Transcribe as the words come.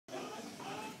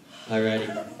Alrighty.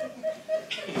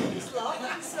 He's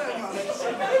laughing so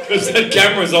much. Because that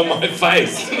camera's on my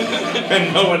face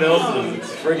and no one else's.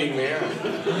 It's freaking me out.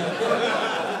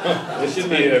 I should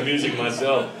be music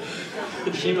myself.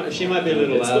 She might be a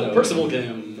little louder. Percival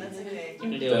game. That's okay. You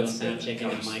want to do a little sound check on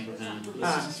the microphone?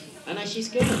 Oh no, she's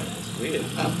good. It's weird.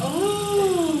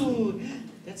 Oh,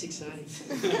 that's exciting.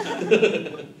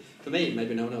 For me,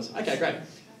 maybe no one else. Okay, great.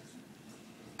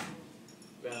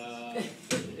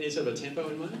 Any sort of a tempo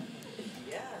in mind?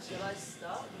 Yeah, shall I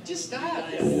start? Just start.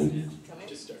 Come in.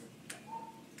 Just start.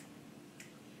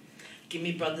 Give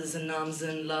me brothers in arms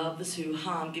and lovers who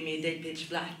harm. Give me a day pitch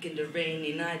black and a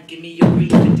rainy night. Give me your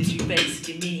grief and did you face.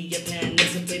 Give me your pen,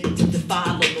 there's a bit to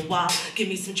defile all the while. Give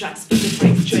me some tracks for the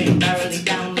freight train barreling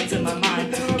down into my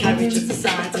mind. Carriage of the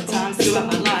signs and times throughout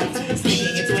my life.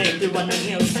 Sneaking its way through unknown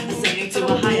hills, ascending to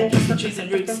a higher peak. Trees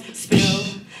and roots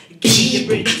spill. Give me your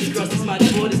bridge to cross these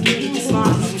muddy waters. Give me your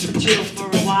smile, and we can chill for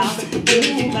a while. Give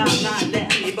me your cloud nine,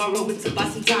 let me borrow it to buy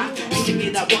some time. And give me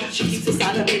that watch, she keeps us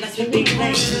silently like sweeping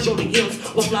planes. Rolling hills,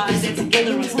 we'll fly there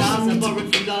together on stars. I borrowed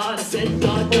from God, I said,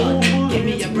 God, give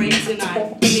me a break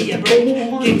tonight. Give me a break,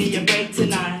 give me a break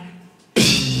tonight.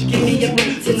 Give me a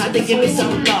break tonight, then give me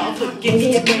some love. Give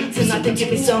me a break tonight, then give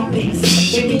me some peace.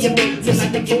 Give me a break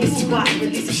tonight, then give me some quiet.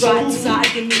 Release it right inside,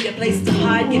 give me a place to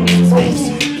hide. Give me some space.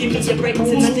 Give me a break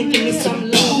tonight, then give me some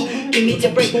love. Give me a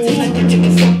break tonight, then give me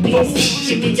some peace.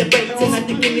 Give me a break tonight,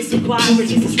 then give me some quiet.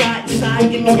 Release it right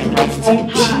inside, give me a place to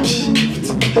hide.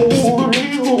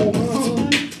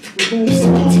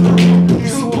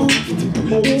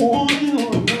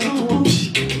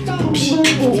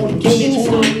 Give me the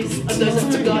stories of those I've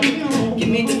forgotten. Give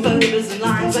me the photos and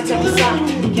lines like up the side.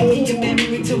 Give me your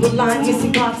memory to align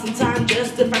missing parts in time.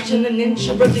 Just a fraction, an inch.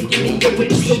 Or brother, give me your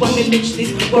wish so I may mitch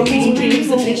these worrying dreams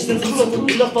and visions and total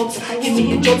ill of folks. Give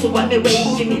me a jolt so I may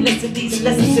wait. Give me less of these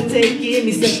lessons to take. Give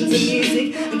me sessions of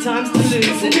music and times to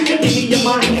lose it. Give me your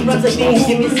mind and runs like beans.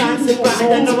 Give me signs to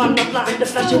grind. I know I'm not blind. The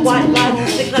flash of white light,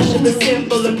 the clash of a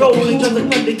cymbal and rolling drums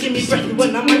like thunder. Give me breath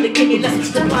when I'm under. Give me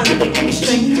lessons to climb. They give me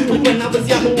strength like when I was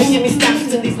young. They give me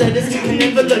stamps to these letters and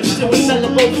envelopes to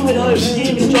envelop with hope.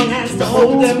 Give me strong hands to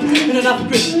hold them and enough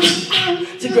grip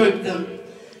to grope them.